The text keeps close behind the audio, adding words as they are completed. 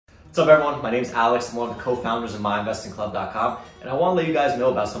What's up everyone, my name is Alex, I'm one of the co-founders of myinvestingclub.com, and I want to let you guys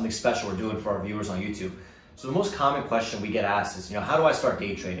know about something special we're doing for our viewers on YouTube. So the most common question we get asked is, how do I start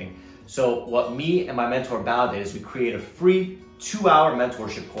day trading? So what me and my mentor Bao did is we create a free 2-hour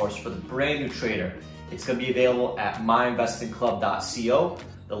mentorship course for the brand new trader. It's going to be available at myinvestingclub.co.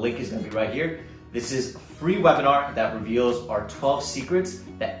 The link is going to be right here. This is a free webinar that reveals our 12 secrets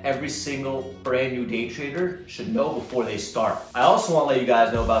that every single brand new day trader should know before they start. I also want to let you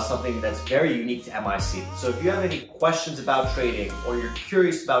guys know about something that's very unique to MIC. So if you have any questions about trading, or you're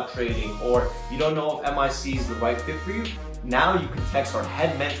curious about trading, or you don't know if MIC is the right fit for you, now you can text our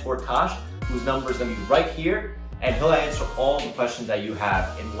head mentor Tosh, whose number is going to be right here, and he'll answer all the questions that you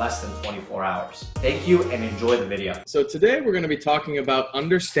have in less than 24 hours. Thank you and enjoy the video. So today we're going to be talking about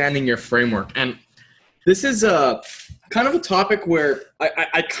understanding your framework. And this is kind of a topic where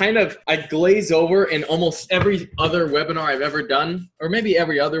I glaze over in almost every other webinar I've ever done, or maybe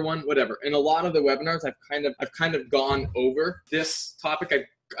every other one, whatever. In a lot of the webinars, I've kind of gone over this topic.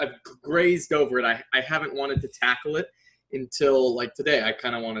 I've grazed over it. I haven't wanted to tackle it until like today. I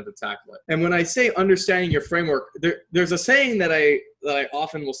kind of wanted to tackle it. And when I say understanding your framework, there's a saying that I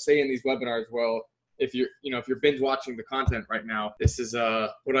often will say in these webinars. Well, if you're binge watching the content right now, this is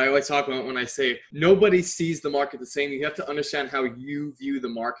what I always talk about when I say nobody sees the market the same. You have to understand how you view the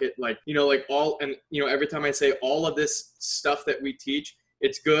market. Every time I say all of this stuff that we teach,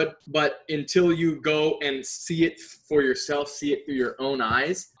 it's good, but until you go and see it for yourself, see it through your own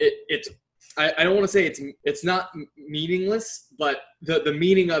eyes, I don't want to say it's not meaningless, but the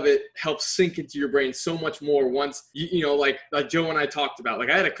meaning of it helps sink into your brain so much more once like Joe and I talked about. Like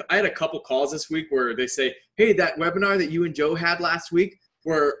I had a couple calls this week where they say, hey, that webinar that you and Joe had last week,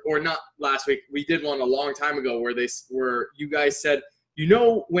 or not last week, we did one a long time ago where you guys said,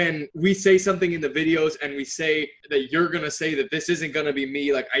 when we say something in the videos and we say that you're going to say that this isn't going to be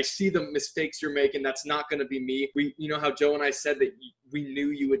me, like I see the mistakes you're making, that's not going to be me. How Joe and I said that we knew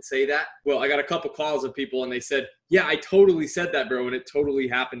you would say that? Well, I got a couple calls of people and they said, yeah, I totally said that, bro, and it totally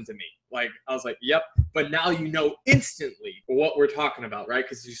happened to me. Like, I was like, yep. But now you know instantly what we're talking about, right?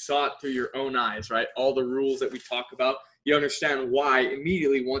 Because you saw it through your own eyes, right? All the rules that we talk about, you understand why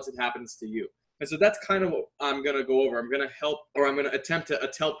immediately once it happens to you. And so that's kind of what I'm going to go over. I'm going to attempt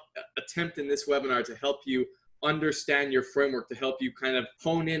in this webinar to help you understand your framework, to help you kind of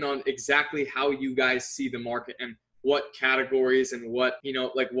hone in on exactly how you guys see the market and what categories and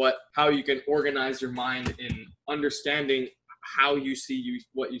how you can organize your mind in understanding how you see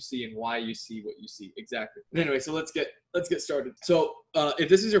what you see and why you see what you see. Exactly. But anyway, so let's get started. So if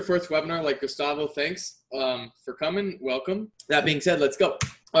this is your first webinar, like Gustavo, thanks for coming. Welcome. That being said, let's go.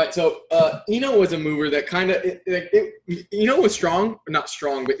 All right, so Eno was a mover that kind of, was strong, not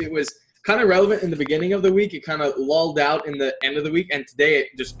strong, but it was kind of relevant in the beginning of the week. It kind of lulled out in the end of the week, and today it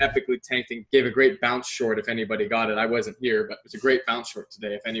just epically tanked and gave a great bounce short if anybody got it. I wasn't here, but it's a great bounce short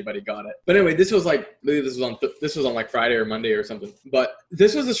today if anybody got it. But anyway, this was on like Friday or Monday or something. But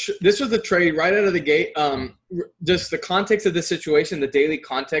this was a trade right out of the gate. Just the context of this situation, the daily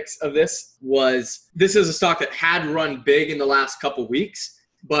context of this is a stock that had run big in the last couple weeks,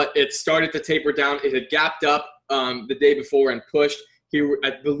 but it started to taper down. It had gapped up the day before and pushed.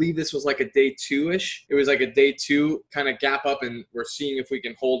 I believe this was like a day two-ish. It was like a day two kind of gap up, and we're seeing if we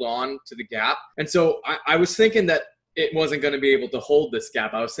can hold on to the gap. And so I was thinking that it wasn't going to be able to hold this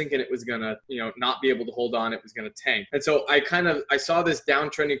gap. I was thinking it was going to, not be able to hold on. It was going to tank. And so I saw this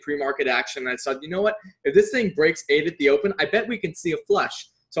downtrending pre-market action. And I said, if this thing breaks 8 at the open, I bet we can see a flush.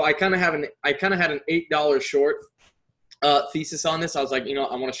 So I kind of had an $8 short thesis on this. I was like,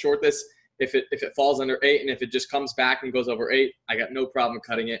 I want to short this. If it falls under 8, and if it just comes back and goes over 8, I got no problem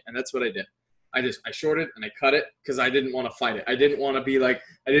cutting it. And that's what I did. I shorted and I cut it because I didn't want to fight it. I didn't want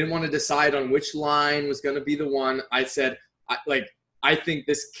to decide on which line was going to be the one. I said, I think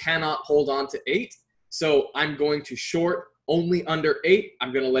this cannot hold on to 8. So I'm going to short only under 8.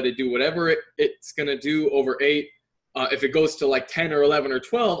 I'm going to let it do whatever it's going to do over 8. If it goes to like 10 or 11 or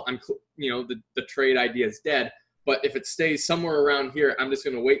 12, the trade idea is dead. But if it stays somewhere around here, I'm just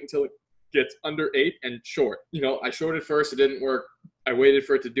going to wait until it gets under 8 and short. I shorted first. It didn't work. I waited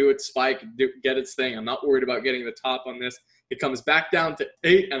for it to do its spike, get its thing. I'm not worried about getting the top on this. It comes back down to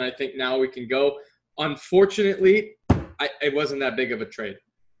 8, and I think now we can go. Unfortunately, it wasn't that big of a trade.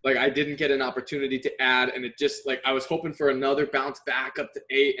 Like, I didn't get an opportunity to add, and it just, I was hoping for another bounce back up to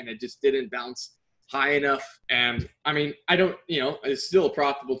 8, and it just didn't bounce high enough. And I mean, I don't, it's still a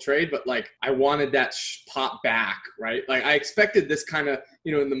profitable trade, but I wanted that pop back, right? I expected this kind of,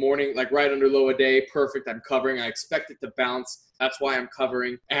 in the morning, right under low a day, perfect. I'm covering. I expect it to bounce. That's why I'm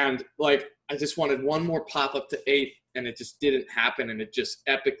covering. And I just wanted one more pop up to 8 and it just didn't happen, and it just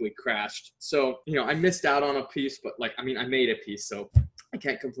epically crashed. So, you know, I missed out on a piece, but like, I mean, I made a piece, so I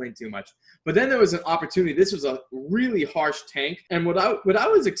can't complain too much. But then there was an opportunity. This was a really harsh tank. And what I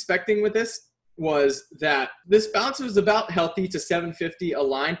was expecting with this was that this bounce was about healthy to 750 a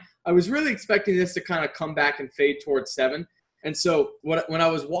line. I was really expecting this to kind of come back and fade towards 7. And so when I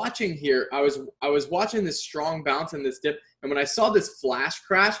was watching here, I was watching this strong bounce and this dip. And when I saw this flash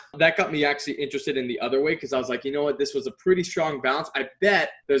crash, that got me actually interested in the other way, because I was like, you know what, this was a pretty strong bounce. I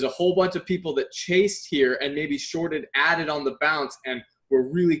bet there's a whole bunch of people that chased here and maybe shorted, added on the bounce, and we're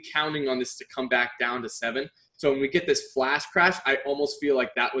really counting on this to come back down to 7. So when we get this flash crash, I almost feel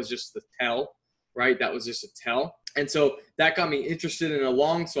like that was just the tell, right? That was just a tell. And so that got me interested in a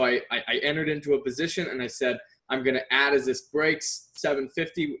long. So I entered into a position and I said, I'm going to add as this breaks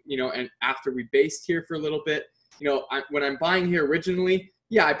 750, you know, and after we based here for a little bit, you know, when I'm buying here originally,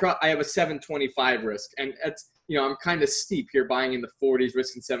 yeah, I have a 725 risk, and it's, you know, I'm kind of steep here buying in the 40s,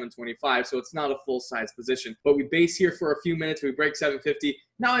 risking 725, so it's not a full size position. But we base here for a few minutes, we break 750.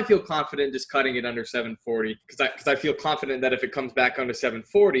 Now I feel confident just cutting it under 740, because I feel confident that if it comes back under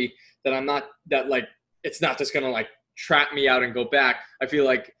 740, that I'm not, that like, it's not just going to like trap me out and go back. I feel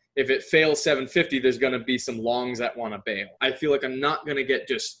like if it fails 750, there's going to be some longs that want to bail. I feel like I'm not going to get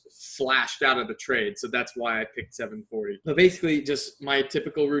just flashed out of the trade. So that's why I picked 740. So basically just my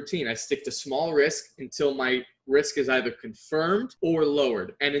typical routine. I stick to small risk until my risk is either confirmed or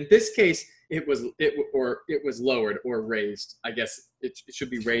lowered. And in this case, it was lowered or raised. I guess it should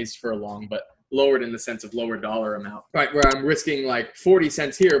be raised for a long, but lowered in the sense of lower dollar amount, right? Where I'm risking like 40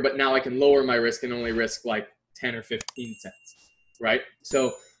 cents here, but now I can lower my risk and only risk like 10 or 15 cents, right?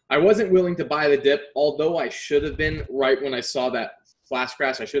 So I wasn't willing to buy the dip, although I should have been right when I saw that flash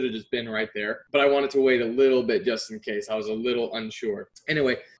crash. I should have just been right there, but I wanted to wait a little bit just in case. I was a little unsure.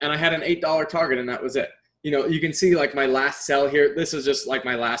 Anyway, and I had an $8 target, and that was it. You know, you can see like my last sell here. This is just like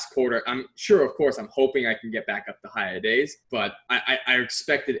my last quarter. I'm sure, of course, I'm hoping I can get back up to higher days, but I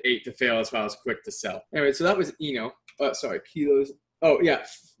expected 8 to fail, as well. I was quick to sell. Anyway, so that was kilos. Oh yeah.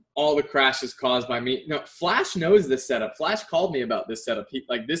 All the crashes caused by me. No, Flash knows this setup. Flash called me about this setup.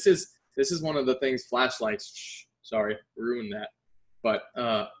 This is one of the things Flash likes. Sorry, ruined that. But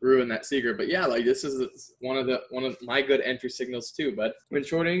ruin that secret. But yeah, like this is one of my good entry signals too. But when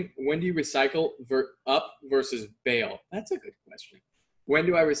shorting, when do you recycle up versus bail? That's a good question. When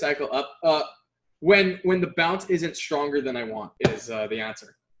do I recycle up? When the bounce isn't stronger than I want is the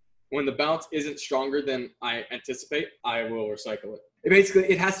answer. When the bounce isn't stronger than I anticipate, I will recycle it.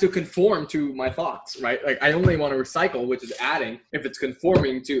 It has to conform to my thoughts, right? Like I only want to recycle, which is adding, if it's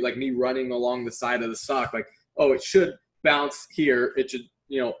conforming to like me running along the side of the stock, like, oh, it should bounce here. It should,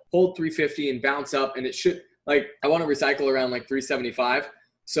 you know, hold 350 and bounce up. And it should, like, I want to recycle around like 375.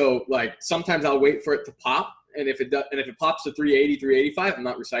 So like sometimes I'll wait for it to pop. And if it pops to 380, 385, I'm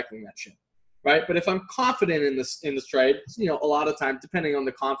not recycling that shit. Right. But if I'm confident in this trade, you know, a lot of times, depending on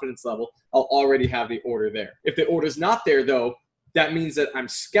the confidence level, I'll already have the order there. If the order's not there, though, that means that I'm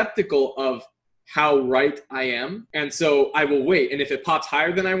skeptical of how right I am. And so I will wait. And if it pops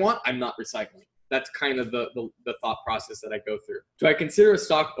higher than I want, I'm not recycling. That's kind of the thought process that I go through. Do I consider a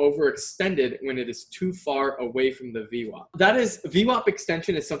stock overextended when it is too far away from the VWAP? That is, VWAP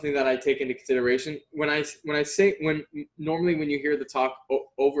extension is something that I take into consideration. Normally when you hear the talk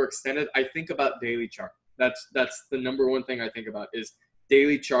overextended, I think about daily chart. That's the number one thing I think about is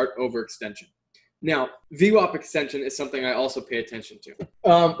daily chart overextension. Now, VWAP extension is something I also pay attention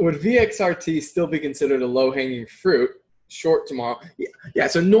to. Would VXRT still be considered a low-hanging fruit? Short tomorrow. Yeah.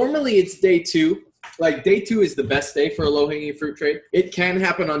 So normally it's day 2. Like day 2 is the best day for a low-hanging fruit trade. It can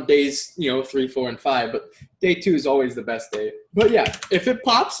happen on days, you know, 3, 4, and 5, but day 2 is always the best day. But yeah, if it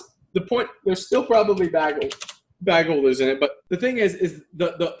pops, there's still probably bag holders in it. But the thing is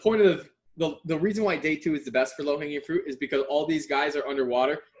the point of the reason why day 2 is the best for low-hanging fruit is because all these guys are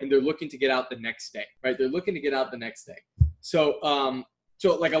underwater and they're looking to get out the next day, right? They're looking to get out the next day. So,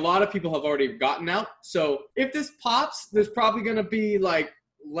 so like a lot of people have already gotten out. So if this pops, there's probably going to be like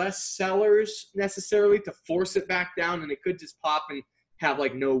less sellers necessarily to force it back down. And it could just pop and have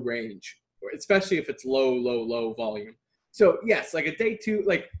like no range, especially if it's low volume. So yes, like a day 2,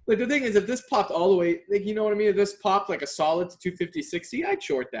 like the thing is, if this popped all the way, like, you know what I mean? If this popped like a solid to 250, 60, I'd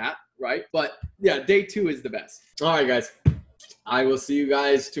short that, right? But yeah, day 2 is the best. All right, guys, I will see you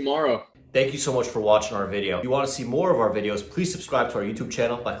guys tomorrow. Thank you so much for watching our video. If you want to see more of our videos, please subscribe to our YouTube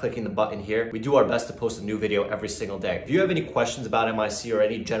channel by clicking the button here. We do our best to post a new video every single day. If you have any questions about MIC or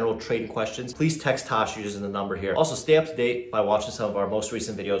any general trading questions, please text Tosh using the number here. Also, stay up to date by watching some of our most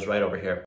recent videos right over here.